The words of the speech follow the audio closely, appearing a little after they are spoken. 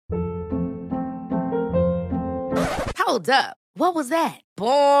Hold up. What was that?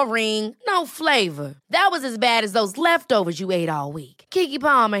 Boring. No flavor. That was as bad as those leftovers you ate all week. Keke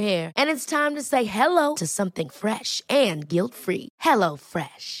Palmer here, and it's time to say hello to something fresh and guilt-free. Hello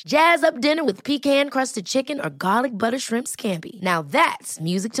Fresh. Jazz up dinner with pecan-crusted chicken or garlic butter shrimp scampi. Now that's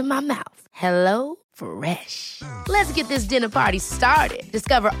music to my mouth. Hello Fresh. Let's get this dinner party started.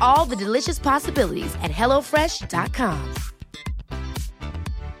 Discover all the delicious possibilities at hellofresh.com.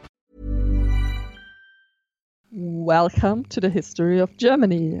 Welcome to the History of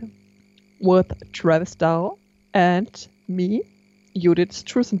Germany with Travis Dow and me, Judith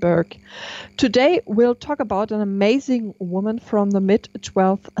Strusenberg. Today we'll talk about an amazing woman from the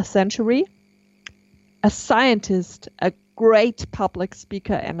mid-12th century, a scientist, a great public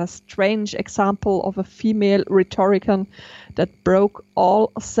speaker, and a strange example of a female rhetorician that broke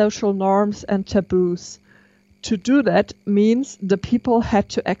all social norms and taboos. To do that means the people had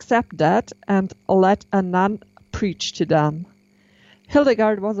to accept that and let a nun preach to them.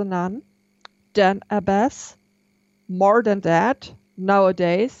 Hildegard was a nun, then a abbess. More than that,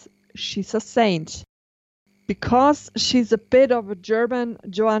 nowadays she's a saint. Because she's a bit of a German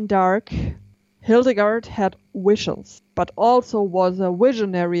Joan d'Arc, Hildegard had visions, but also was a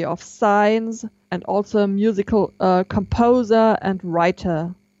visionary of science and also a musical composer and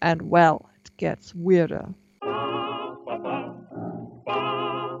writer. And well, it gets weirder.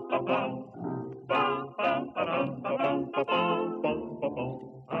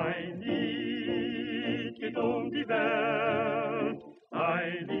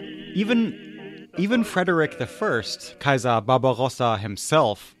 Even Frederick I, Kaiser Barbarossa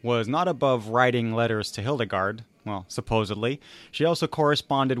himself, was not above writing letters to Hildegard, well, supposedly. She also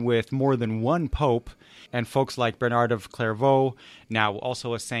corresponded with more than one pope, and folks like Bernard of Clairvaux, now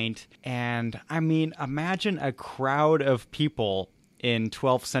also a saint. And, I mean, imagine a crowd of people in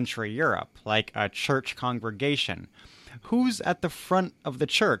 12th century Europe, like a church congregation. Who's at the front of the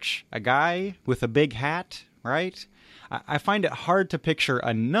church? A guy with a big hat, right? I find it hard to picture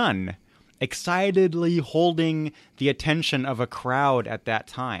a nun excitedly holding the attention of a crowd at that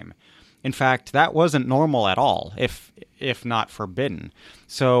time. In fact, that wasn't normal at all, if not forbidden.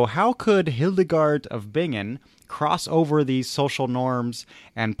 So how could Hildegard of Bingen cross over these social norms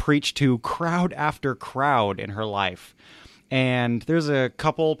and preach to crowd after crowd in her life? And there's a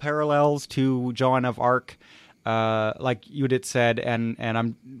couple parallels to Joan of Arc, like Judith said, and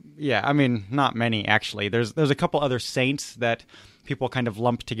not many actually. There's a couple other saints that people kind of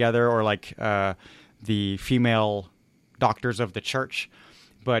lump together, or like the female doctors of the church.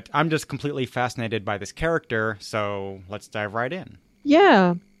 But I'm just completely fascinated by this character, so let's dive right in.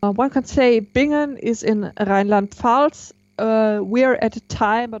 Yeah, one can say Bingen is in Rhineland-Pfalz. We're at a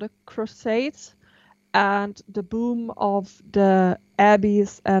time of the Crusades and the boom of the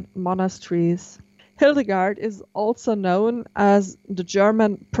abbeys and monasteries. Hildegard is also known as the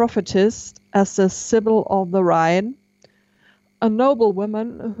German prophetess, as the Sibyl of the Rhine, a noble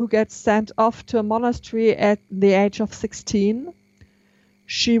woman who gets sent off to a monastery at the age of 16.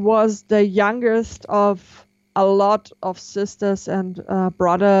 She was the youngest of a lot of sisters and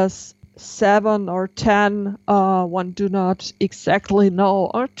brothers, 7 or 10. One do not exactly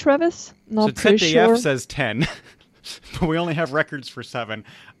know. Or Travis? Not so pretty ZDF sure. says 10, but we only have records for 7.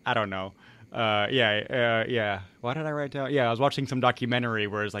 I don't know. Yeah. What did I write down? Yeah, I was watching some documentary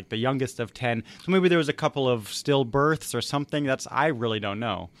where it's like the youngest of 10. So maybe there was a couple of stillbirths or something. I really don't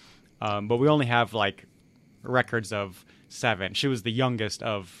know. But we only have like records of 7. She was the youngest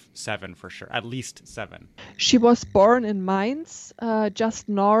of 7 for sure, at least 7. She was born in Mainz, just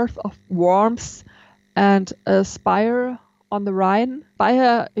north of Worms and Speyer on the Rhine.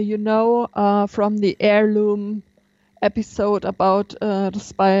 Speyer, from the heirloom episode about the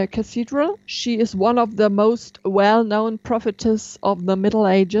Speyer Cathedral. She is one of the most well-known prophetess of the Middle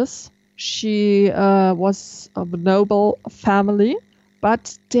Ages. She was of a noble family,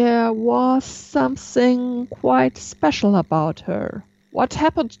 but there was something quite special about her. What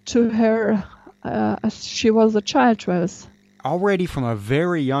happened to her as she was a child, Travis? Already from a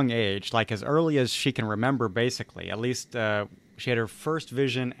very young age, like as early as she can remember, basically. At least she had her first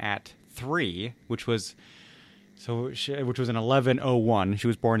vision at 3, which was in 1101. She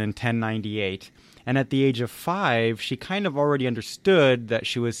was born in 1098. And at the age of 5, she kind of already understood that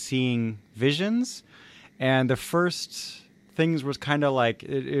she was seeing visions. And the first things was kind of like,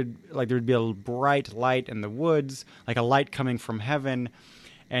 like there would be a bright light in the woods, like a light coming from heaven.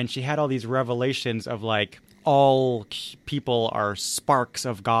 And she had all these revelations of like, all people are sparks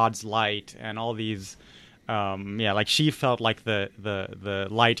of God's light, and all these, like she felt like the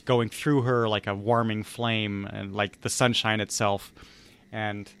light going through her like a warming flame, and like the sunshine itself.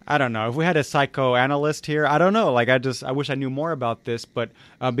 And I don't know if we had a psychoanalyst here. I don't know. Like I wish I knew more about this. But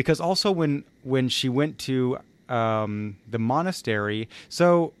because also when she went to the monastery,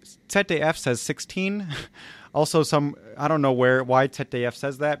 so ZDF says 16. Also, I don't know why ZDF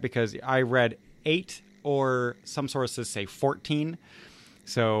says that, because I read 8 or some sources say 14.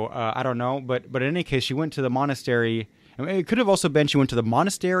 So I don't know. But in any case, she went to the monastery. I mean, it could have also been she went to the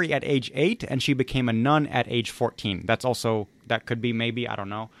monastery at age 8 and she became a nun at age 14. That could be maybe, I don't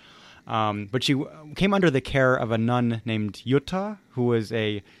know. But she came under the care of a nun named Jutta, who was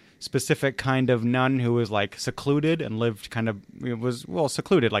a specific kind of nun who was like secluded and lived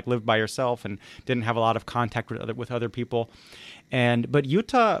secluded, like lived by herself and didn't have a lot of contact with other people. But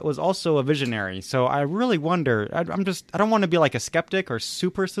Jutta was also a visionary. So I really wonder, I don't want to be like a skeptic or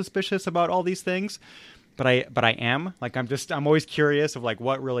super suspicious about all these things. But I am, like, I'm always curious of like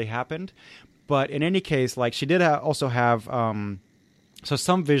what really happened. But in any case, like she did also have, so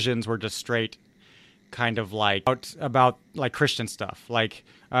some visions were just straight kind of like about like Christian stuff. Like,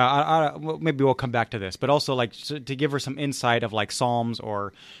 maybe we'll come back to this, but also like to give her some insight of like Psalms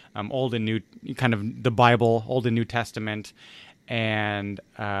or Old and New, kind of the Bible, Old and New Testament. And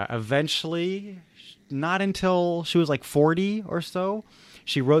eventually, not until she was like 40 or so,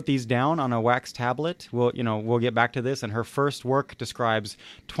 she wrote these down on a wax tablet. We'll get back to this. And her first work describes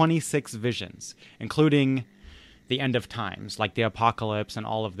 26 visions, including the end of times, like the apocalypse and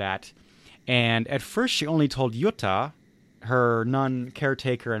all of that. And at first, she only told Jutta, her nun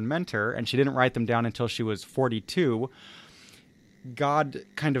caretaker and mentor, and she didn't write them down until she was 42. God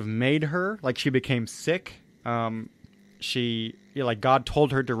kind of made her, like she became sick. God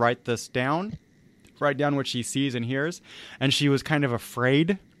told her to write this down. Write down what she sees and hears, and she was kind of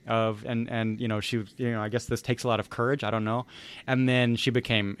afraid of, and she was, I guess this takes a lot of courage, I don't know, and then she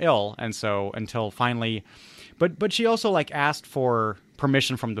became ill, and so until finally, but she also like asked for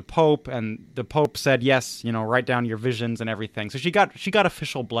permission from the Pope, and the Pope said yes, write down your visions and everything. So she got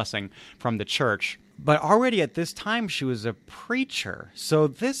official blessing from the church. But already at this time she was a preacher, so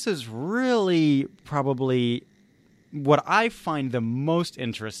this is really probably what I find the most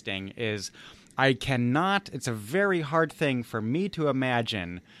interesting is. It's a very hard thing for me to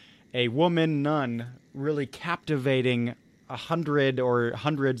imagine a woman nun really captivating 100 or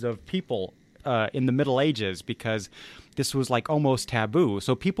hundreds of people in the Middle Ages, because this was like almost taboo.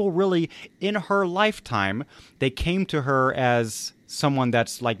 So people really, in her lifetime, they came to her as someone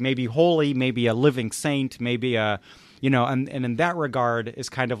that's like maybe holy, maybe a living saint, maybe and in that regard is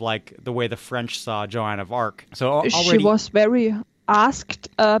kind of like the way the French saw Joan of Arc. So already, she was very asked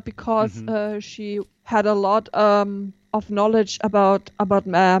because she had a lot of knowledge about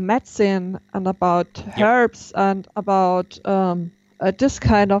medicine and about herbs and about this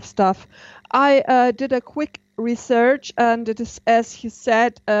kind of stuff. I did a quick research, and it is, as you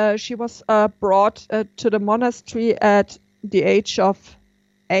said, she was brought to the monastery at the age of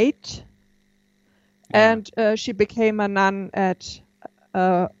 8, and she became a nun at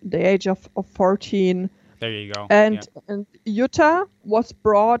the age of 14. There you go. And Jutta was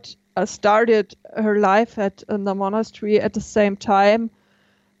started her life at the monastery at the same time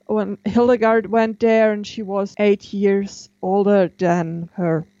when Hildegard went there, and she was 8 years older than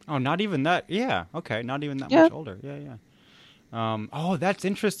her. Oh, not even that. Yeah. Okay. Not even that much older. Yeah. That's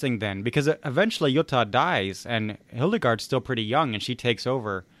interesting then, because eventually Jutta dies and Hildegard's still pretty young and she takes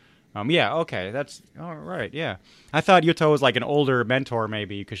over. Okay. That's all right. Yeah. I thought Jutta was like an older mentor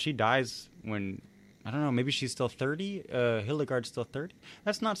maybe, because she dies when, I don't know, maybe she's still 30. Hildegard's still 30.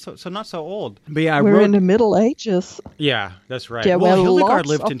 That's not so old. But yeah, we're in the Middle Ages. Yeah, that's right. Yeah, well, Hildegard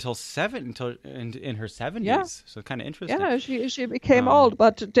lived until in her 70s. Yeah. So kind of interesting. Yeah, she became old,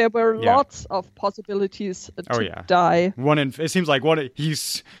 but there were lots of possibilities to die. It seems like you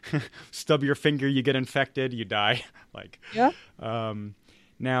stub your finger, you get infected, you die.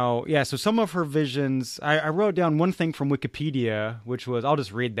 Now, so some of her visions, I wrote down one thing from Wikipedia, which was, I'll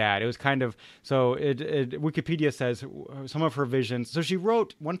just read that. It was kind of, Wikipedia says some of her visions. So she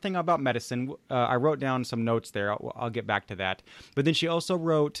wrote one thing about medicine. I wrote down some notes there. I'll get back to that. But then she also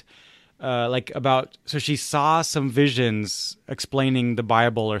wrote so she saw some visions explaining the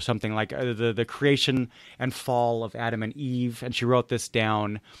Bible or something, like the creation and fall of Adam and Eve. And she wrote this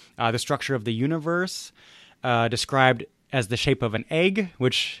down. The structure of the universe described as the shape of an egg,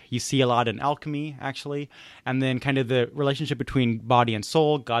 which you see a lot in alchemy, actually. And then kind of the relationship between body and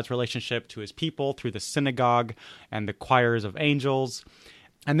soul, God's relationship to his people through the synagogue and the choirs of angels.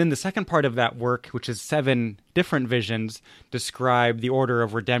 And then the second part of that work, which is 7 different visions, describe the order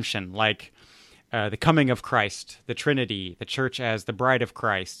of redemption, like the coming of Christ, the Trinity, the church as the bride of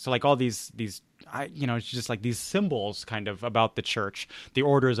Christ. So like all these it's just like these symbols kind of about the church, the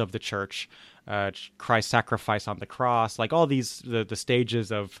orders of the church, Christ's sacrifice on the cross, like all these, the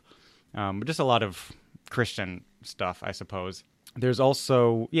stages of just a lot of Christian stuff, I suppose. There's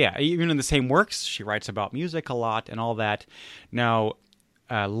also, even in the same works, she writes about music a lot and all that. Now,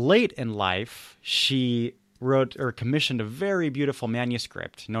 late in life, she wrote or commissioned a very beautiful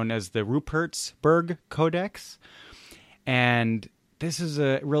manuscript known as the Rupertsberg Codex. And this is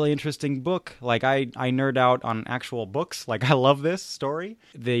a really interesting book. Like, I nerd out on actual books. Like, I love this story.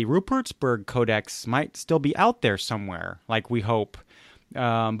 The Rupertsberg Codex might still be out there somewhere, like we hope.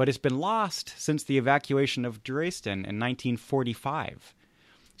 But it's been lost since the evacuation of Dresden in 1945.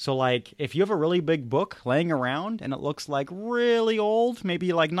 So, like, if you have a really big book laying around and it looks like really old,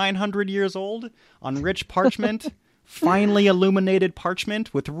 maybe like 900 years old, on rich parchment, finely illuminated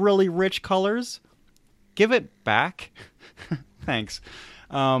parchment with really rich colors, give it back. Thanks.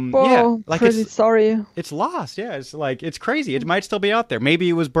 Pretty sorry. It's lost. Yeah, it's like, it's crazy. It might still be out there. Maybe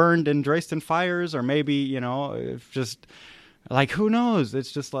it was burned in Dresden fires, or maybe, it's just, like, who knows?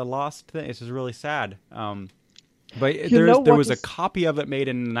 It's just a lost thing. It's just really sad. But there was a copy of it made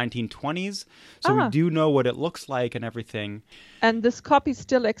in the 1920s, so we do know what it looks like and everything. And this copy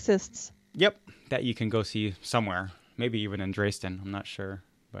still exists? Yep, that you can go see somewhere. Maybe even in Dresden, I'm not sure,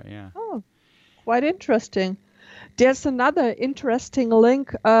 but yeah. Oh, quite interesting. There's another interesting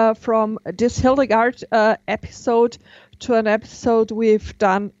link from this Hildegard episode to an episode we've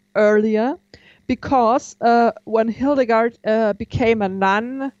done earlier, because when Hildegard became a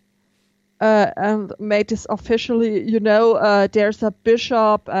nun, and made this officially, there's a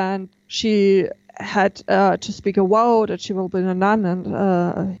bishop, and she had to speak a vow that she will be a nun.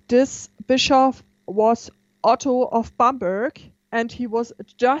 And this bishop was Otto of Bamberg, and he was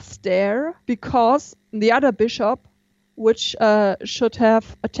just there because the other bishop, which should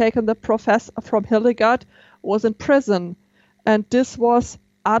have taken the profess from Hildegard, was in prison. And this was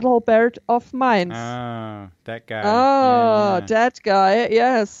Adalbert of Mainz. Ah, that guy. That guy,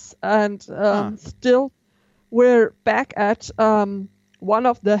 yes. And still, we're back at one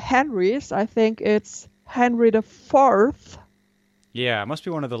of the Henrys. I think it's Henry IV. Yeah, it must be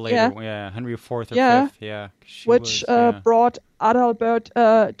one of the later, Henry IV or V. Yeah. Which brought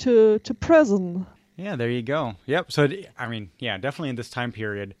Adalbert to prison. Yeah, there you go. Yep. So, definitely in this time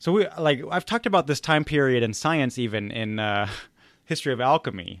period. So, I've talked about this time period in science, even in History of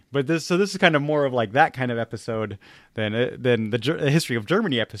Alchemy, but this is kind of more of like that kind of episode than the History of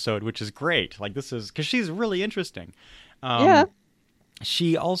Germany episode, which is great. Like, this is because she's really interesting.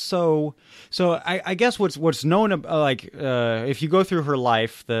 She also, so I guess what's known if you go through her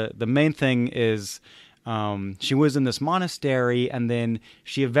life, the main thing is she was in this monastery, and then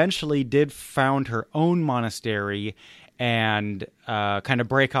she eventually did found her own monastery and kind of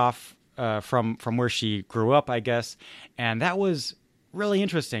break off from where she grew up, I guess, and that was really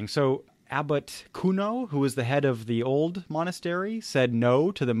interesting. So Abbot Kuno, who was the head of the old monastery, said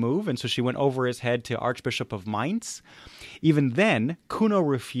no to the move, and so she went over his head to Archbishop of Mainz. Even then, Kuno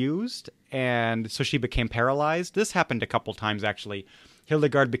refused, and so she became paralyzed. This happened a couple times, actually.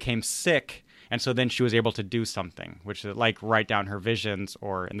 Hildegard became sick, and so then she was able to do something, which is like write down her visions,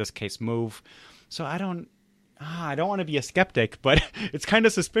 or in this case, move. So I don't want to be a skeptic, but it's kind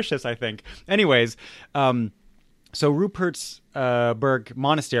of suspicious, I think. Anyways, so Rupertsberg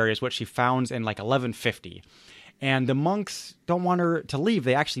Monastery is what she founds in 1150. And the monks don't want her to leave.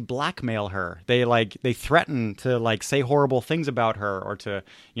 They actually blackmail her. They threaten to say horrible things about her, or to,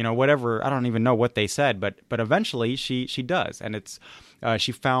 whatever. I don't even know what they said, but eventually she does. And it's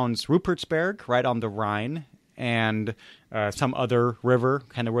she founds Rupertsberg right on the Rhine, and some other river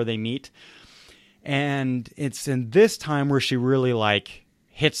kind of where they meet. And it's in this time where she really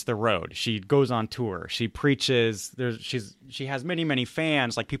hits the road. She goes on tour. She preaches. She has many, many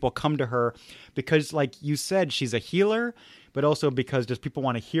fans. People come to her because, like you said, she's a healer, but also because just people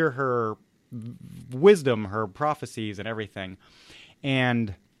want to hear her wisdom, her prophecies, and everything.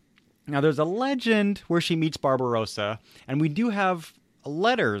 And now there's a legend where she meets Barbarossa, and we do have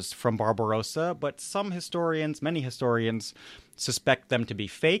letters from Barbarossa, but many historians suspect them to be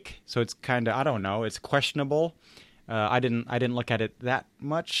fake. So it's kind of, I don't know, it's questionable. I didn't look at it that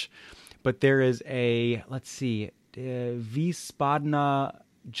much, but there is a, Wiesbadener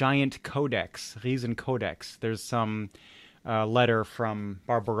Giant Codex, Riesen Codex. There's some letter from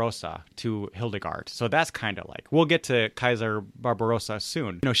Barbarossa to Hildegard. So that's kind of we'll get to Kaiser Barbarossa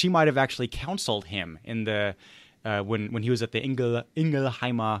soon. She might have actually counseled him in the when he was at the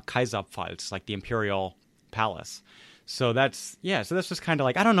Ingelheimer Kaiserpfalz, the imperial palace. So that's just kind of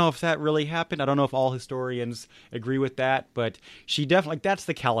like, I don't know if that really happened. I don't know if all historians agree with that, but she definitely, like, that's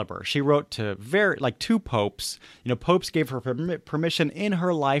the caliber. She wrote to two popes. Popes gave her permission in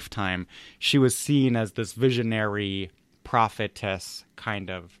her lifetime. She was seen as this visionary prophetess, kind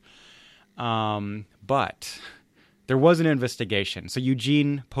of. But there was an investigation. So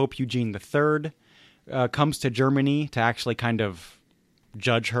Pope Eugene III comes to Germany to actually kind of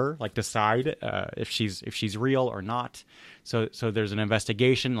judge her, like decide if she's real or not. So there's an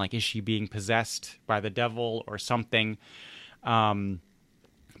investigation, like, is she being possessed by the devil or something? But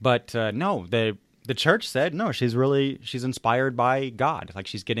no, the church said no, she's inspired by God, like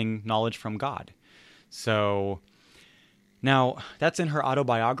she's getting knowledge from God. So now that's in her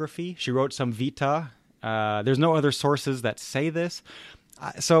autobiography. She wrote some vita. There's no other sources that say this,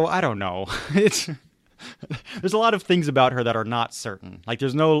 so I don't know. There's a lot of things about her that are not certain. Like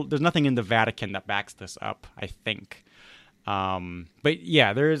there's nothing in the Vatican that backs this up, I think. But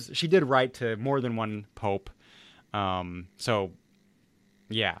yeah, she did write to more than one pope. So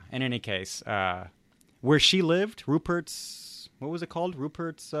yeah, in any case, where she lived, Rupert's, what was it called?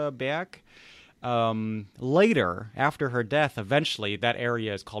 Rupert's Berg. Later, after her death, eventually that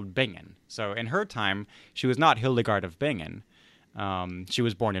area is called Bingen. So in her time, she was not Hildegard of Bingen. She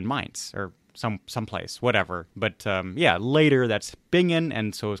was born in Mainz, or someplace, whatever. But yeah, later that's Bingen,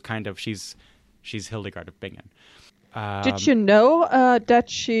 and so it's kind of she's Hildegard of Bingen. Did you know that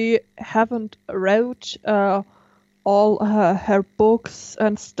she haven't wrote all her books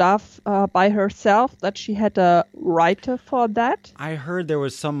and stuff by herself? That she had a writer for that? I heard there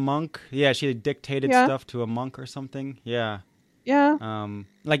was some monk. Yeah, she had dictated stuff to a monk or something. Yeah. Yeah.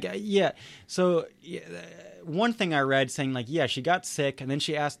 So one thing I read saying, like, yeah, she got sick and then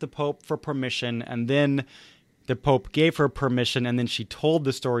she asked the Pope for permission, and then the Pope gave her permission, and then she told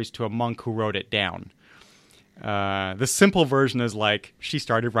the stories to a monk who wrote it down. The simple version is like she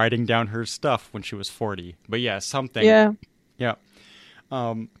started writing down her stuff when she was 40. But yeah, something. Yeah. Yeah.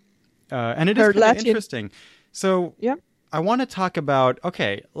 And it is kind of interesting. So yeah. I want to talk about,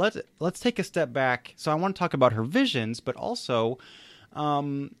 okay, let's take a step back. So I want to talk about her visions, but also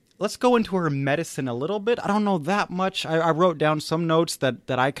let's go into her medicine a little bit. I don't know that much. I wrote down some notes that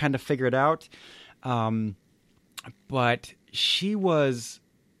I kind of figured out. But she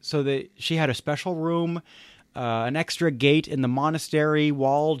had a special room, an extra gate in the monastery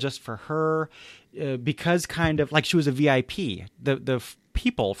wall just for her, because kind of like she was a VIP. The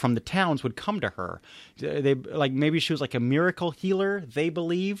people from the towns would come to her. They, like, maybe she was like a miracle healer, they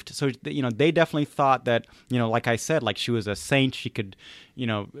believed. So, they definitely thought that, like I said, like she was a saint. She could,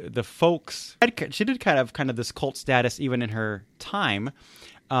 the folks, she did kind of this cult status even in her time.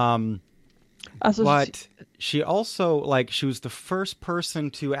 But she also, like, she was the first person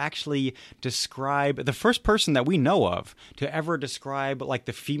to actually describe, the first person that we know of to ever describe, like,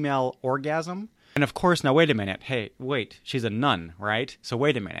 the female orgasm. And of course, now wait a minute. Hey, wait, she's a nun, right? So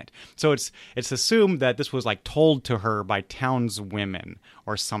wait a minute. So it's assumed that this was like told to her by townswomen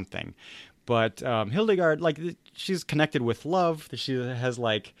or something. But Hildegard, like, she's connected with love. She has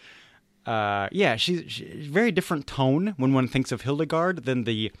like, she's very different tone when one thinks of Hildegard than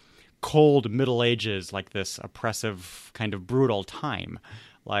the cold Middle Ages, like this oppressive kind of brutal time.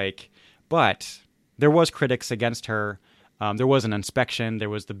 Like, but there was critics against her. There was an inspection. There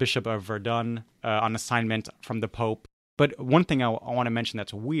was the Bishop of Verdun on assignment from the Pope. But one thing I want to mention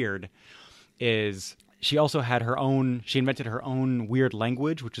that's weird is she also had she invented her own weird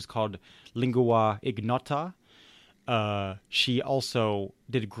language, which is called lingua ignota. She also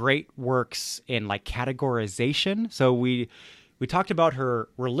did great works in, like, categorization. So we talked about her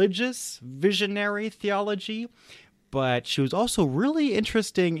religious visionary theology, but she was also really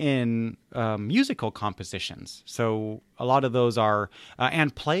interesting in musical compositions. So a lot of those are,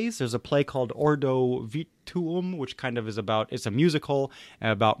 and plays. There's a play called Ordo Vituum, which kind of is it's a musical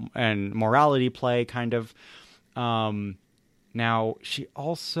and morality play, kind of. Now, she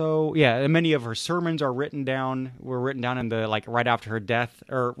also, many of her sermons were written down in the, like, right after her death,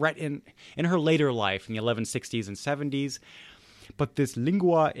 or right in her later life in the 1160s and 70s. But this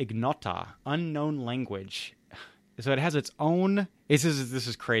lingua ignota, unknown language, so it has its own. This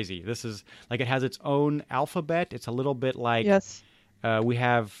is crazy. This is like, it has its own alphabet. It's a little bit like, yes. We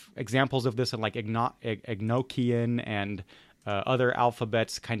have examples of this in, like, Enochian and other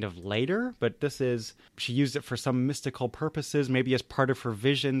alphabets kind of later. But she used it for some mystical purposes, maybe as part of her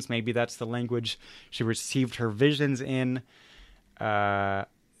visions. Maybe that's the language she received her visions in. I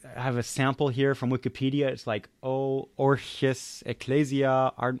have a sample here from Wikipedia. It's like, Orchis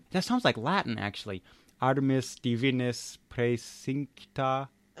Ecclesia. That sounds like Latin, actually. Artemis Divinis Praecincta.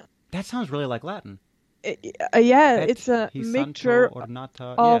 That sounds really like Latin. Yeah, Et it's a hi mixture santo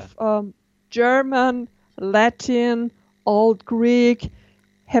ornata. Yeah. of German, Latin, Old Greek,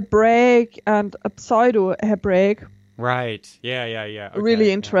 Hebraic, and a Pseudo-Hebraic. Right. Yeah. Really Okay.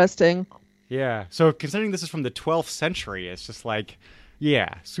 Yeah. interesting. Yeah. So considering this is from the 12th century, it's just like,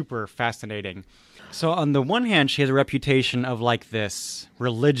 yeah, super fascinating. So on the one hand, she has a reputation of like this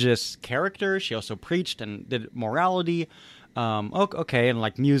religious character. She also preached and did morality. Okay, and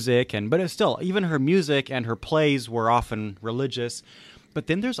like music, but it's still, even her music and her plays were often religious. But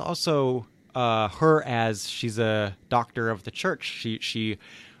then there's also her as she's a doctor of the church. She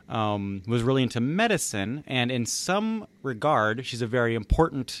was really into medicine, and in some regard, she's a very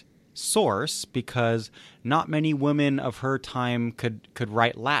important source because not many women of her time could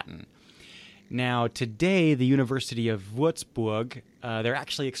write Latin. Now, today, the University of Würzburg, they're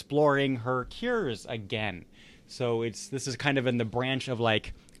actually exploring her cures again. So this is kind of in the branch of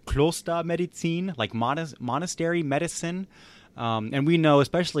like Klostermedizin, like monastery medicine. And we know,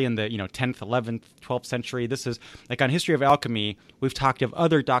 especially in the 10th, 11th, 12th century, this is like on History of Alchemy, we've talked of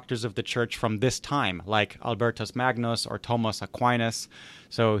other doctors of the church from this time, like Albertus Magnus or Thomas Aquinas.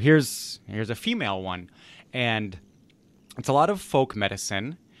 So here's a female one, and it's a lot of folk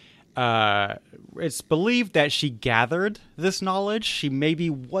medicine. It's believed that she gathered this knowledge. She maybe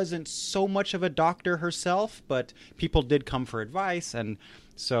wasn't so much of a doctor herself, but people did come for advice. And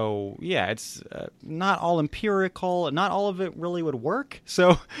so, yeah, it's not all empirical. Not all of it really would work.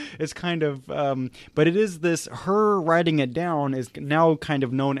 So it's kind of, but it is this, her writing it down is now kind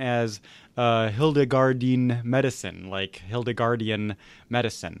of known as Hildegardine medicine, like Hildegardian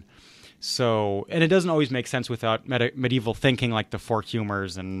medicine. So, and it doesn't always make sense without medieval thinking, like the four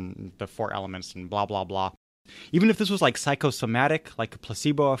humors and the four elements and blah, blah, blah. Even if this was like psychosomatic, like a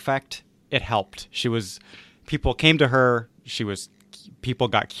placebo effect, it helped. People came to her, people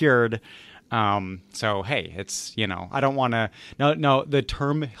got cured. So, hey, it's, I don't want to, no, the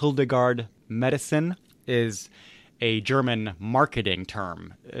term Hildegard medicine is a German marketing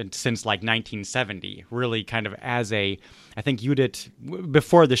term since like 1970, really kind of as I think Judith,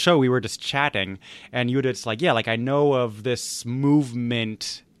 before the show, we were just chatting, and Judith's like, yeah, like I know of this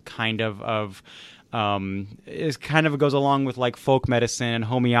movement kind of it kind of goes along with like folk medicine,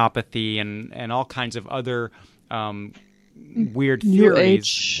 homeopathy, and all kinds of other weird theories. New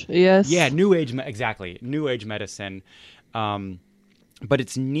Age, yes. Yeah, New Age, exactly. New Age medicine. But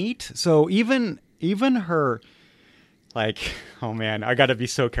it's neat. So even her... Like, oh man, I gotta be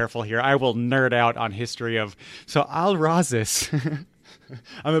so careful here. I will nerd out on history of... So Al-Razis,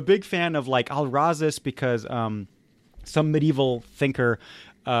 I'm a big fan of like Al-Razis because some medieval thinker,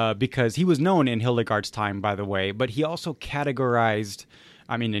 because he was known in Hildegard's time, by the way, but he also categorized...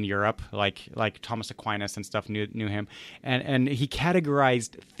 in Europe, like Thomas Aquinas and stuff knew him, and he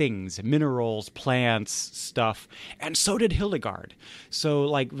categorized things, minerals, plants, stuff, and so did Hildegard. So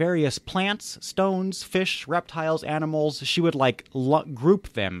like various plants, stones, fish, reptiles, animals, she would like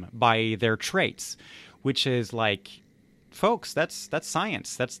group them by their traits, which is like, folks, that's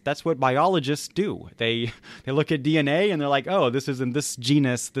science. That's what biologists do. They look at DNA and they're like, oh, this is in this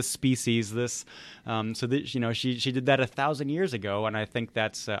genus, this species, this. So that, she did that 1,000 years ago, and I think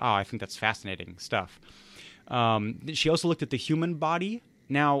that's fascinating stuff. She also looked at the human body.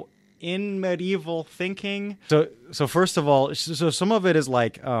 Now, in medieval thinking, so first of all, so some of it is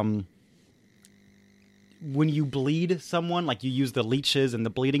like. When you bleed someone, like you use the leeches and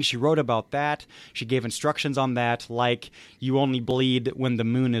the bleeding, she wrote about that. She gave instructions on that, like you only bleed when the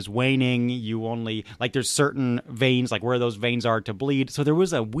moon is waning. You only, like there's certain veins, like where those veins are to bleed. So there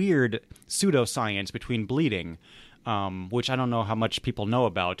was a weird pseudoscience between bleeding, which I don't know how much people know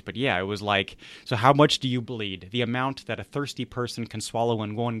about. But yeah, it was like, so how much do you bleed? The amount that a thirsty person can swallow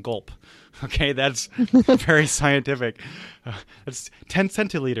in one gulp. Okay, that's very scientific. That's 10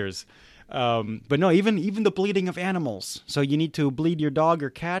 centiliters. But no, even the bleeding of animals. So you need to bleed your dog or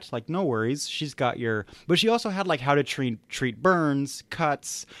cat, like no worries. She's got but she also had like how to treat burns,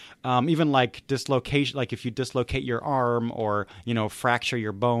 cuts, even like dislocation, like if you dislocate your arm or, fracture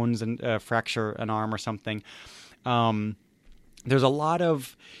your bones and fracture an arm or something. There's a lot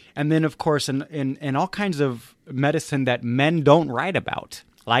of, and then of course in all kinds of medicine that men don't write about,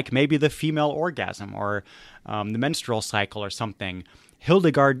 like maybe the female orgasm or the menstrual cycle or something.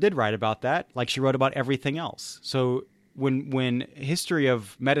 Hildegard did write about that, like she wrote about everything else. So when history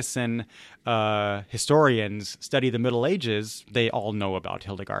of medicine historians study the Middle Ages, they all know about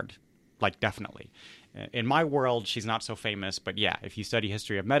Hildegard, like definitely. In my world, she's not so famous, but yeah, if you study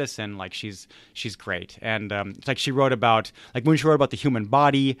history of medicine, like she's great. And it's like she wrote about, like when she wrote about the human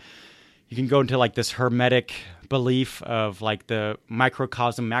body, you can go into like this hermetic belief of like the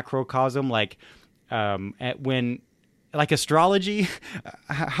microcosm, macrocosm, like when like astrology,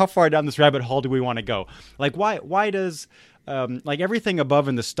 how far down this rabbit hole do we want to go? Like why does like everything above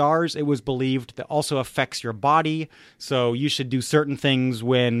in the stars, it was believed that also affects your body. So you should do certain things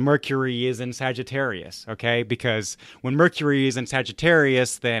when Mercury is in Sagittarius, okay? Because when Mercury is in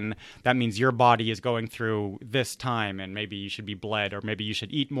Sagittarius, then that means your body is going through this time and maybe you should be bled or maybe you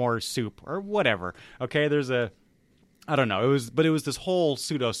should eat more soup or whatever, okay? I don't know. It was this whole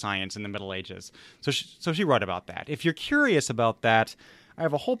pseudoscience in the Middle Ages. So she wrote about that. If you're curious about that, I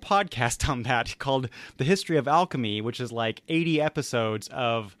have a whole podcast on that called The History of Alchemy, which is like 80 episodes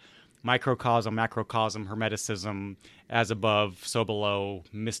of microcosm, macrocosm, hermeticism, as above, so below,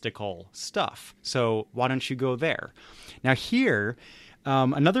 mystical stuff. So why don't you go there? Now here,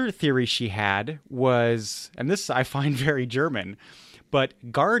 another theory she had was, and this I find very German, but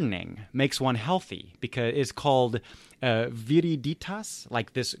gardening makes one healthy because it's called viriditas,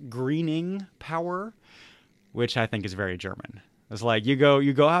 like this greening power, which I think is very German. It's like you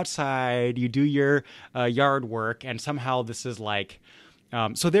go outside, you do your yard work, and somehow this is like.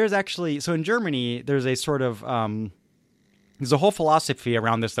 So in Germany there's a sort of there's a whole philosophy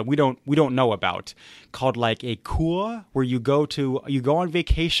around this that we don't know about, called like a Kur, where you go on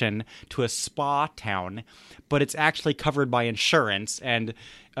vacation to a spa town, but it's actually covered by insurance, and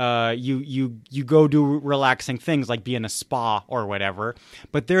you go do relaxing things like be in a spa or whatever.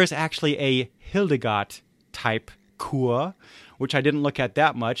 But there is actually a Hildegard type Kur, which I didn't look at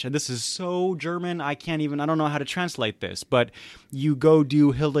that much. And this is so German, I don't know how to translate this, but you go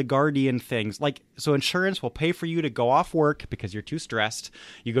do Hildegardian things. Like, so insurance will pay for you to go off work because you're too stressed.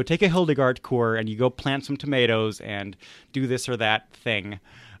 You go take a Hildegard Kur and you go plant some tomatoes and do this or that thing.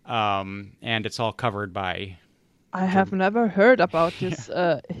 And it's all covered by... I have never heard about this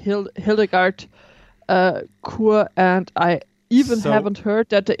Hildegard Kur, and I even haven't heard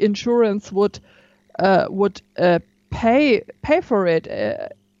that the insurance would pay for it.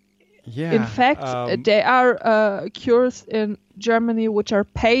 In fact, there are cures in Germany which are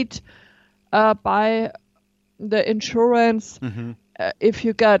paid by the insurance. Mm-hmm. If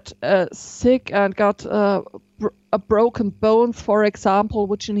you got sick and got a broken bones, for example,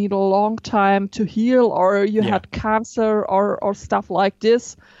 which you need a long time to heal, or you had cancer or stuff like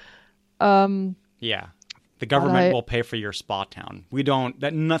this. The government will pay for your spa town.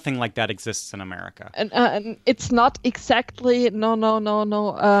 Nothing like that exists in America. And it's not exactly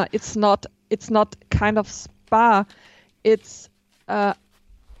no. It's not kind of spa. It's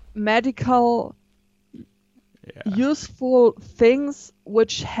medical useful things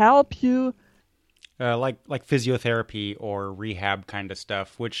which help you. Like physiotherapy or rehab kind of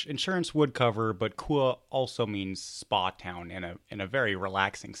stuff, which insurance would cover, but Kur also means spa town in a very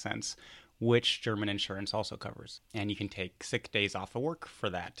relaxing sense, which German insurance also covers. And you can take sick days off of work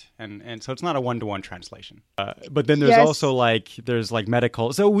for that. And so it's not a one-to-one translation. But then there's also there's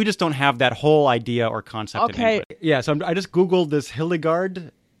medical. So we just don't have that whole idea or concept in English. Yeah, so I just Googled this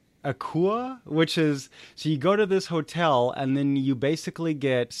Hildegard Kur, which is, so you go to this hotel and then you basically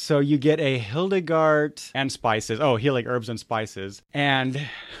get a Hildegard and spices. Oh, healing herbs and spices. And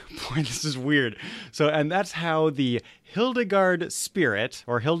boy, this is weird. So, and that's how the Hildegard spirit,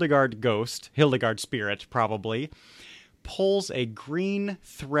 or Hildegard ghost, Hildegard spirit probably, pulls a green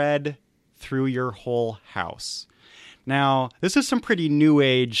thread through your whole house. Now, this is some pretty new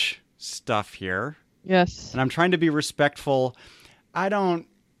age stuff here. Yes. And I'm trying to be respectful. I don't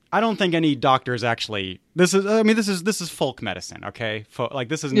think any doctors actually. This is folk medicine, okay?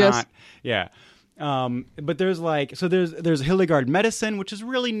 This is not. Yeah. But there's there's Hildegard medicine, which is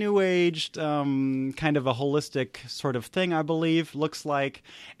really new aged, kind of a holistic sort of thing, I believe. Looks like,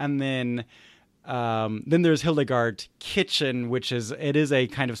 and then there's Hildegard kitchen, which is a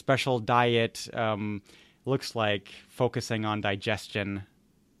kind of special diet. Looks like focusing on digestion.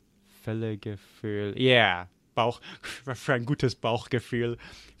 Völlegefühl. Yeah. For ein gutes Bauchgefühl,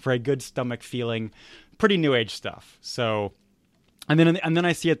 for a good stomach feeling, pretty new age stuff. So, and then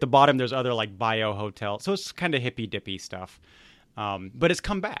I see at the bottom there's other bio hotel, so it's kind of hippy dippy stuff. But it's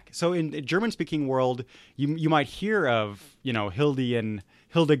come back. So in the German speaking world, you might hear of Hildegardian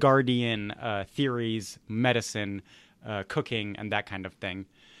theories, medicine, cooking, and that kind of thing.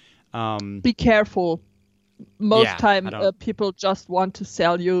 Be careful. Most time people just want to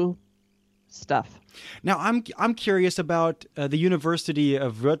sell you stuff. Now, I'm curious about the University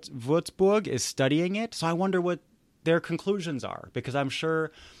of Würzburg is studying it, so I wonder what their conclusions are, because I'm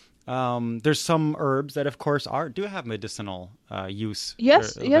sure there's some herbs that, of course, do have medicinal use.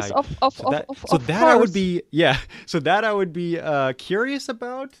 Yes, of course. I would be curious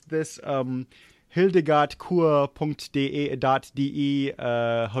about this hildegardkur.de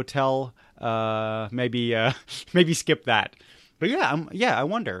hotel. Maybe skip that. But yeah, I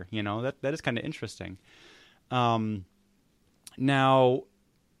wonder. That is kind of interesting. Now,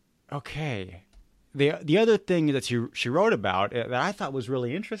 okay, the other thing that she wrote about that I thought was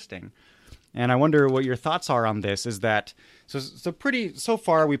really interesting, and I wonder what your thoughts are on this, is that so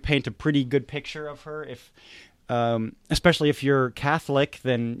far we paint a pretty good picture of her. If especially if you're Catholic,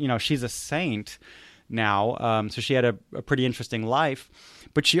 then she's a saint now. So she had a pretty interesting life,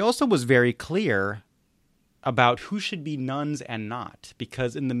 but she also was very clear about who should be nuns and not,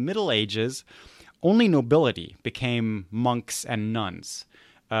 because in the Middle Ages, only nobility became monks and nuns.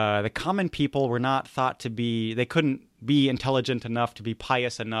 The common people were not thought to be, they couldn't be intelligent enough to be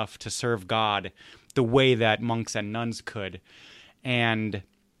pious enough to serve God the way that monks and nuns could. And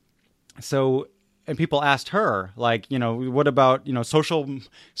people asked her, like, what about,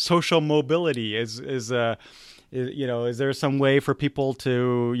 social mobility? Is there some way for people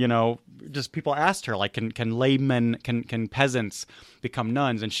to, just people asked her, like, can laymen, can peasants become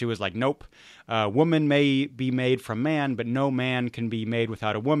nuns? And she was like, nope. Woman may be made from man, but no man can be made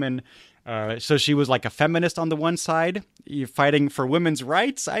without a woman. So she was like a feminist on the one side, fighting for women's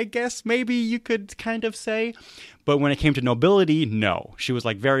rights, I guess, maybe you could kind of say. But when it came to nobility, no. She was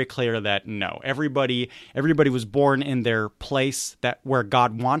like very clear that no. Everybody was born in their place where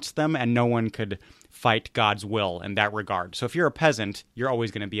God wants them, and no one could fight God's will in that regard. So if you're a peasant, you're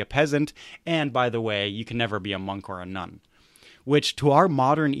always going to be a peasant. And by the way, you can never be a monk or a nun, which to our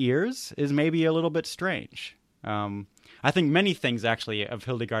modern ears is maybe a little bit strange. I think many things actually of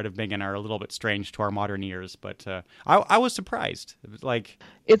Hildegard of Bingen are a little bit strange to our modern ears, but I was surprised.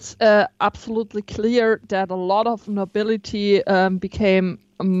 It's absolutely clear that a lot of nobility became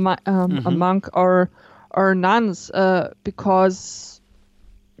a monk or nuns because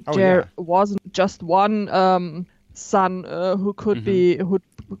there wasn't just one son who could be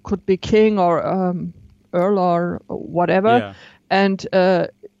king or earl or whatever, and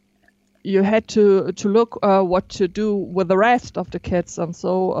you had to look what to do with the rest of the kids, and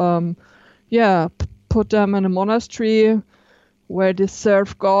so put them in a monastery where they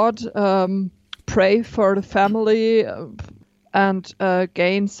serve God, pray for the family, and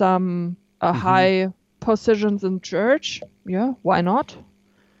gain some high positions in church. Yeah, why not?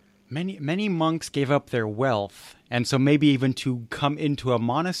 Many monks gave up their wealth, and so maybe even to come into a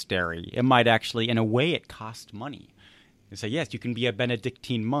monastery, it might actually, in a way, it cost money. They say, yes, you can be a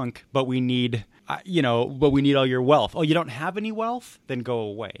Benedictine monk, but we need, all your wealth. Oh, you don't have any wealth? Then go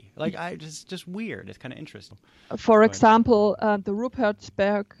away. Like, just weird. It's kind of interesting. For example, the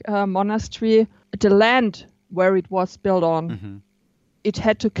Rupertsberg monastery, the land where it was built on, it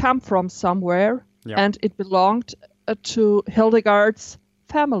had to come from somewhere, and it belonged to Hildegard's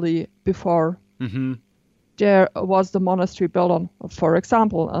family before there was the monastery built on, for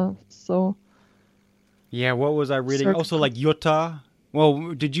example. Yeah, what was I reading? Also, like Jutta.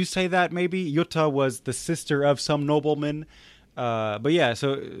 Well, did you say that maybe? Jutta was the sister of some nobleman. But yeah,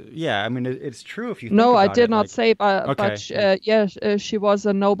 I mean, it's true if you think about it. No, I did not say, but she was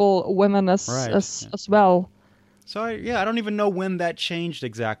a noble woman as well. So, I don't even know when that changed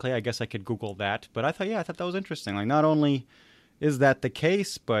exactly. I guess I could Google that. But I thought that was interesting. Like, not only is that the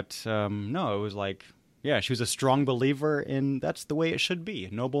case, but no, it was like... Yeah, she was a strong believer in that's the way it should be.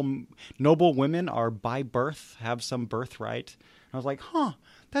 Noble women are by birth, have some birthright. I was like,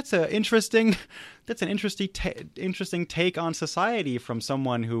 that's an interesting take on society from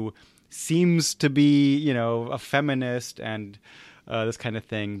someone who seems to be, a feminist and this kind of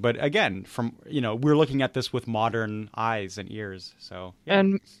thing. But again, we're looking at this with modern eyes and ears. So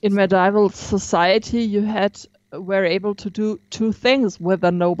and in medieval society, you were able to do two things with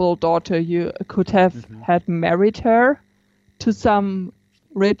a noble daughter. You could have had married her to some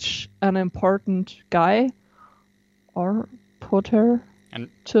rich and important guy, or put her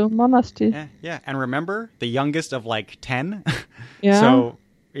to a monastery. Yeah. And remember, the youngest of like 10. Yeah. So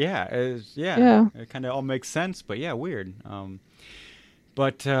it kind of all makes sense. But yeah, weird.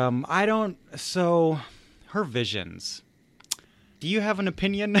 So her visions. Do you have an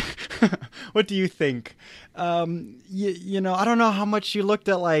opinion? What do you think? I don't know how much you looked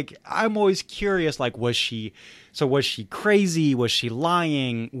at, like, I'm always curious, like, was she crazy? Was she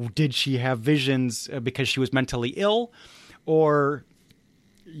lying? Did she have visions because she was mentally ill? Or,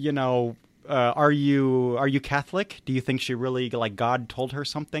 are you Catholic? Do you think she really, like, God told her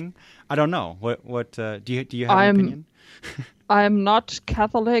something? I don't know. What do you have an opinion? I'm not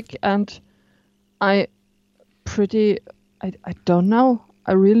Catholic, and I don't know.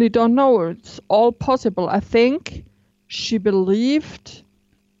 I really don't know. It's all possible. I think she believed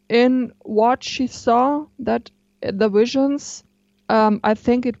in what she saw, that the visions, I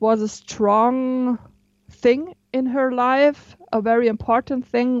think it was a strong thing in her life, a very important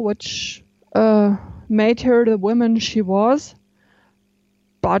thing which made her the woman she was.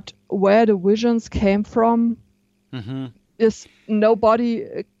 But where the visions came from is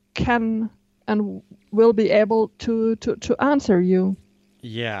nobody can and will be able to answer you.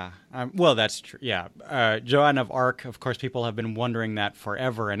 Yeah. Well, that's true. Yeah. Joan of Arc, of course, people have been wondering that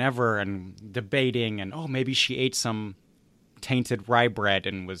forever and ever and debating and, maybe she ate some tainted rye bread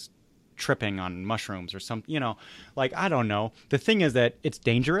and was tripping on mushrooms or something, like, I don't know. The thing is that it's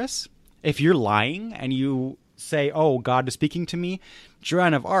dangerous. If you're lying and you say, oh, God is speaking to me,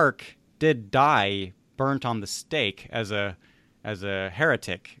 Joan of Arc did die burnt on the stake as a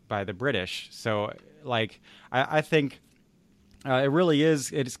heretic by the British. So, like, I think it really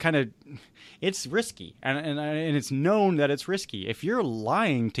is. It's risky, and it's known that it's risky. If you're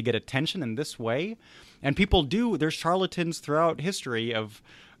lying to get attention in this way, and people do, there's charlatans throughout history of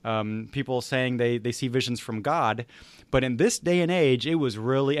people saying they see visions from God. But in this day and age, it was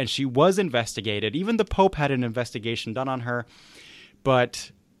really, and she was investigated. Even the Pope had an investigation done on her.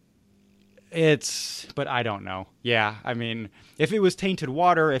 But I don't know. Yeah, I mean, if it was tainted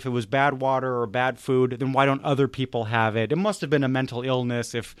water, if it was bad water or bad food, then why don't other people have it? It must have been a mental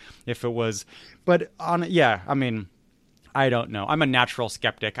illness if it was. But I mean, I don't know. I'm a natural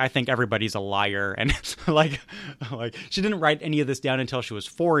skeptic. I think everybody's a liar. And like she didn't write any of this down until she was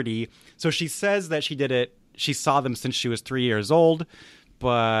 40. So she says that she did it. She saw them since she was 3 years old.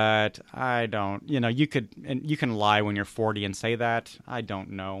 But I don't, you can lie when you're 40 and say that. I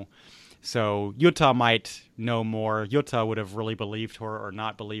don't know. So Jutta might know more. Jutta would have really believed her or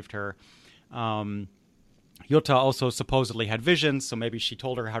not believed her. Jutta also supposedly had visions, so maybe she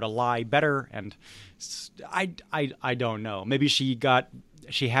told her how to lie better. And I don't know. Maybe she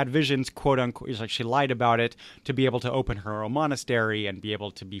had visions, quote unquote, like she lied about it to be able to open her own monastery and be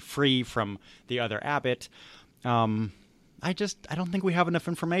able to be free from the other abbot. I don't think we have enough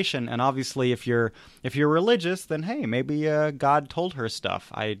information. And obviously, if you're religious, then hey, maybe God told her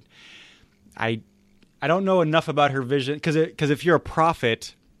stuff. I don't know enough about her vision because if you're a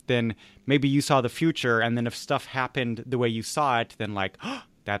prophet, then maybe you saw the future, and then if stuff happened the way you saw it, then like,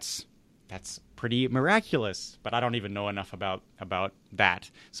 that's pretty miraculous. But I don't even know enough about that.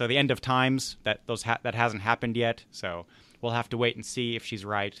 So the end of times, that hasn't happened yet. So we'll have to wait and see if she's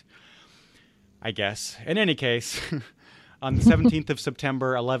right, I guess. In any case, on the 17th of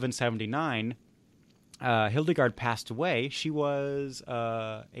September, 1179, Hildegard passed away. She was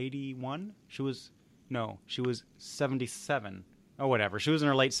 81. She was 77. Oh, whatever. She was in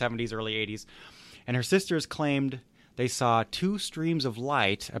her late 70s, early 80s. And her sisters claimed they saw two streams of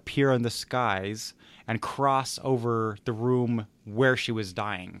light appear in the skies and cross over the room where she was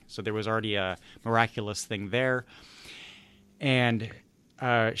dying. So there was already a miraculous thing there. And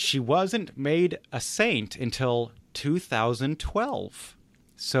she wasn't made a saint until 2012.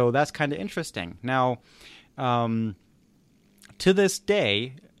 So that's kind of interesting. Now, to this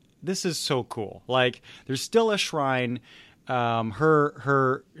day, this is so cool. Like, there's still a shrine.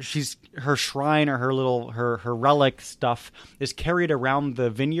 Her shrine or her relic stuff is carried around the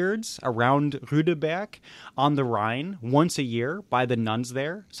vineyards around Rüdeberg on the Rhine once a year by the nuns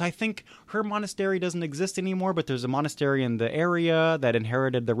there. So I think her monastery doesn't exist anymore, but there's a monastery in the area that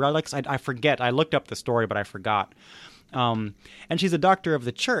inherited the relics. I forget. I looked up the story, but I forgot. And she's a doctor of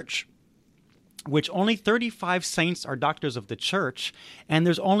the church, which only 35 saints are doctors of the church, and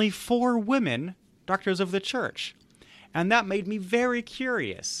there's only 4 women doctors of the church. And that made me very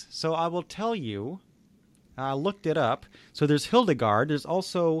curious. So I will tell you, I looked it up. So there's Hildegard. There's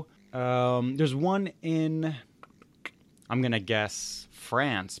also, there's one in, I'm going to guess,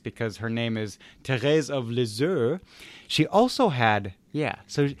 France, because her name is Thérèse of Lisieux. She also had,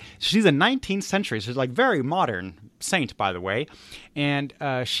 so she's a 19th century. She's like very modern saint, by the way. And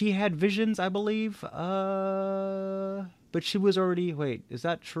she had visions, I believe. But she was already, wait, is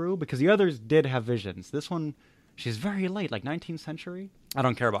that true? Because the others did have visions. This one, she's very late, like 19th century. I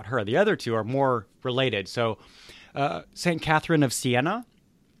don't care about her. The other two are more related. So St. Catherine of Siena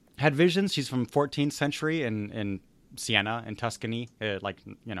had visions. She's from 14th century in Siena in Tuscany,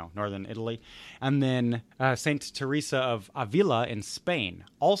 northern Italy. And then St. Teresa of Avila in Spain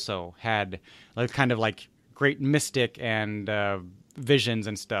also had kind of like great mystic and visions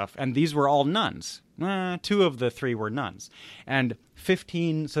and stuff. And these were all nuns. 2 of the 3 were nuns. And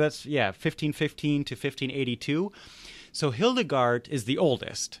 1515 to 1582. So Hildegard is the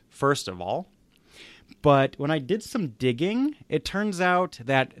oldest, first of all. But when I did some digging, it turns out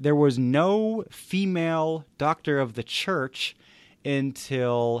that there was no female doctor of the church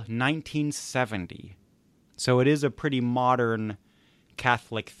until 1970. So it is a pretty modern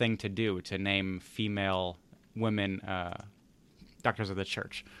Catholic thing to do, to name female women doctors of the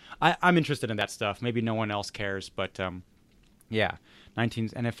church. I'm interested in that stuff. Maybe no one else cares, but yeah. And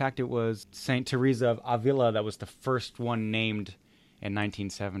in fact, it was St. Teresa of Avila that was the first one named in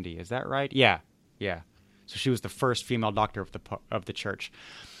 1970. Is that right? Yeah. So she was the first female doctor of the church.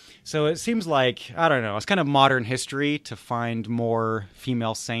 So it seems like, I don't know, it's kind of modern history to find more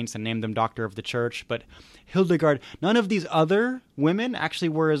female saints and name them doctor of the church. But Hildegard, none of these other women actually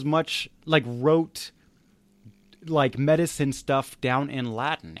were as much, like, wrote, like, medicine stuff down in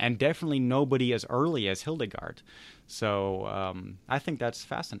Latin. And definitely nobody as early as Hildegard. So I think that's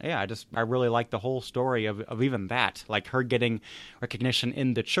fascinating. Yeah, I really like the whole story of even that, like her getting recognition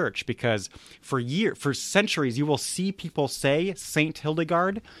in the church, because for centuries, you will see people say Saint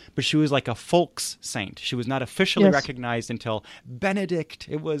Hildegard, but she was like a folks saint. She was not officially recognized until Benedict.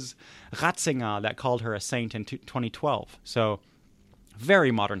 It was Ratzinger that called her a saint in 2012. So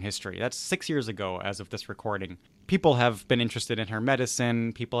very modern history. That's 6 years ago as of this recording. People have been interested in her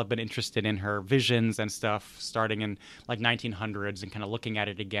medicine. People have been interested in her visions and stuff starting in like 1900s and kind of looking at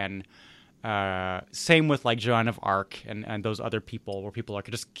it again. Same with like Joan of Arc and those other people, where people are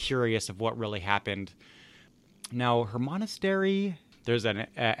just curious of what really happened. Now, her monastery, there's an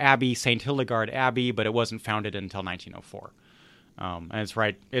abbey, St. Hildegard Abbey, but it wasn't founded until 1904. And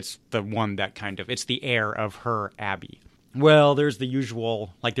it's the one that it's the heir of her abbey. Well, there's the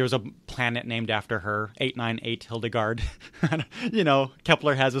usual, like there's a planet named after her, 898 Hildegard. You know,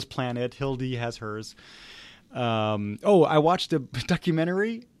 Kepler has his planet, Hildy has hers. I watched a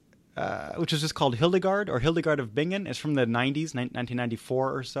documentary, which is just called Hildegard, or Hildegard of Bingen. It's from the 90s,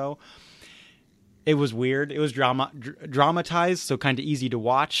 1994 or so. It was weird. It was dramatized, so kind of easy to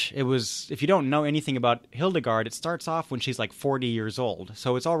watch. It was, if you don't know anything about Hildegard, it starts off when she's like 40 years old.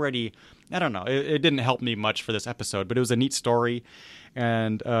 So it's already, I don't know, it didn't help me much for this episode, but it was a neat story.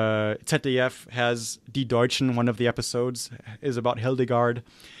 And ZDF has Die Deutschen, one of the episodes, is about Hildegard.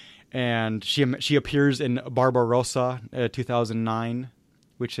 And she appears in Barbarossa 2009,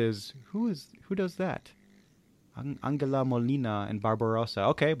 which is, who does that? Angela Molina and Barbarossa.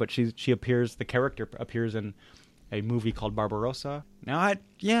 Okay, but the character appears in a movie called Barbarossa. Now, I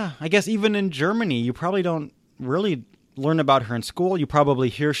guess even in Germany, you probably don't really learn about her in school. You probably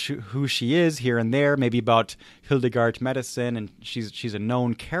hear who she is here and there, maybe about Hildegard's medicine, and she's a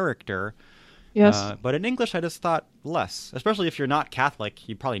known character. Yes. But in English, I just thought less. Especially if you're not Catholic,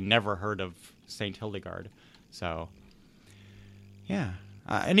 you probably never heard of Saint Hildegard. So, yeah.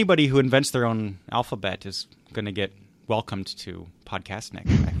 Anybody who invents their own alphabet is going to get welcomed to Podcastnik,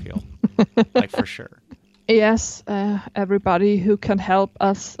 I feel. Like, for sure. Yes, everybody who can help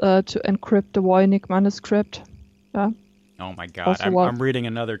us to encrypt the Voynich manuscript. Oh my God, I'm reading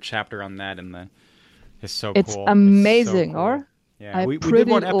another chapter on that, and it's so it's cool. Amazing, it's so cool. or? Yeah, we did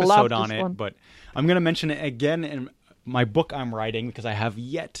one episode on it, but I'm going to mention it again in my book I'm writing, because I have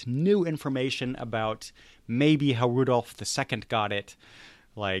yet new information about maybe how Rudolph II got it.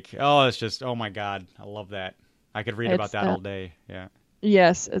 Like, it's just, oh my God, I love that. I could read about that all day. Yeah.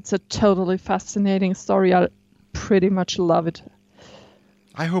 Yes, it's a totally fascinating story. I pretty much love it.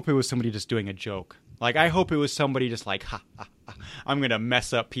 I hope it was somebody just doing a joke. Like, I hope it was somebody just like, I'm going to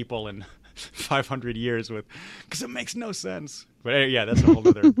mess up people in 500 years because it makes no sense. But yeah, that's a whole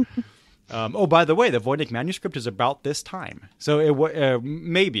other. By the way, the Voynich manuscript is about this time. So it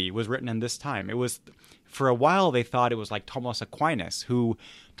maybe was written in this time. It was, for a while, they thought it was like Thomas Aquinas,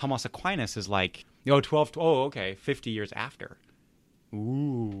 Thomas Aquinas is like, 50 years after.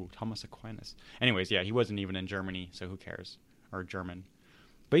 Ooh, Thomas Aquinas. Anyways, yeah, he wasn't even in Germany, so who cares? Or German.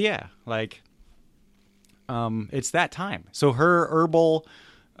 But yeah, like, it's that time. So her herbal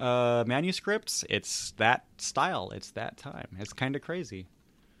manuscripts, it's that style. It's that time. It's kind of crazy.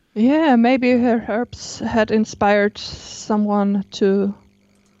 Yeah, maybe her herbs had inspired someone to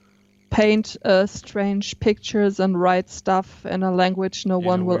paint strange pictures and write stuff in a language no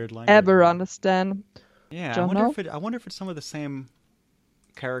one will ever understand. Yeah, I wonder if it's some of the same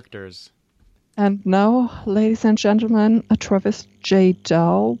characters. And now, ladies and gentlemen, Travis J.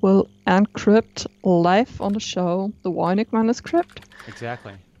 Dow will encrypt live on the show the Voynich manuscript.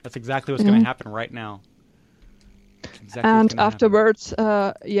 Exactly. That's exactly what's going to happen right now. And afterwards,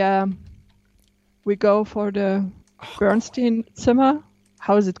 we go for the Bernstein Zimmer.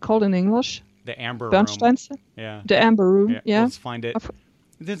 How is it called in English? The Amber Bernstein Room. Yeah. The Amber Room, yeah. Let's find it.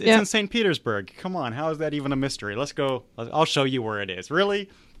 It's in St. Petersburg. Come on, how is that even a mystery? Let's go. I'll show you where it is. Really?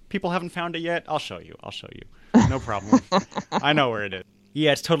 People haven't found it yet? I'll show you. No problem. I know where it is.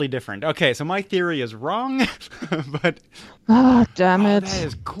 Yeah, it's totally different. Okay, so my theory is wrong, but Oh, damn it. that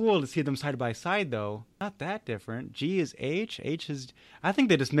is cool to see them side by side, though. Not that different. G is H. H is... I think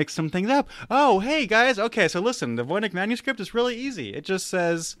they just mixed some things up. Oh, hey, guys. Okay, so listen. The Voynich manuscript is really easy. It just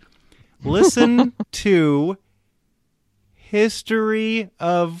says, listen to History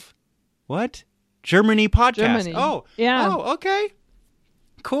of... What? Germany podcast. Germany. Oh, Yeah. Oh, okay.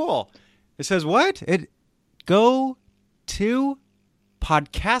 Cool. It says what? Go to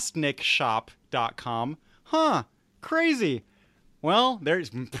podcastnikshop.com. Huh. Crazy. Well,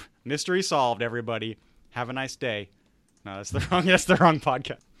 there's mystery solved, everybody. Have a nice day. No, that's the wrong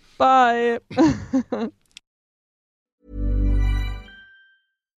podcast. Bye.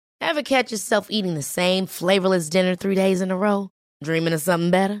 Ever catch yourself eating the same flavorless dinner 3 days in a row? Dreaming of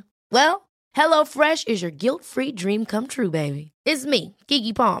something better? Well, HelloFresh is your guilt-free dream come true, baby. It's me,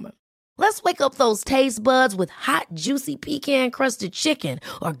 Keke Palmer. Let's wake up those taste buds with hot, juicy pecan-crusted chicken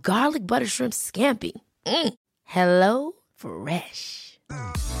or garlic butter shrimp scampi. Hello Fresh.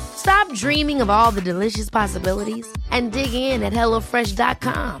 Stop dreaming of all the delicious possibilities and dig in at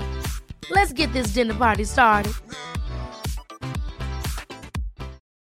HelloFresh.com. Let's get this dinner party started.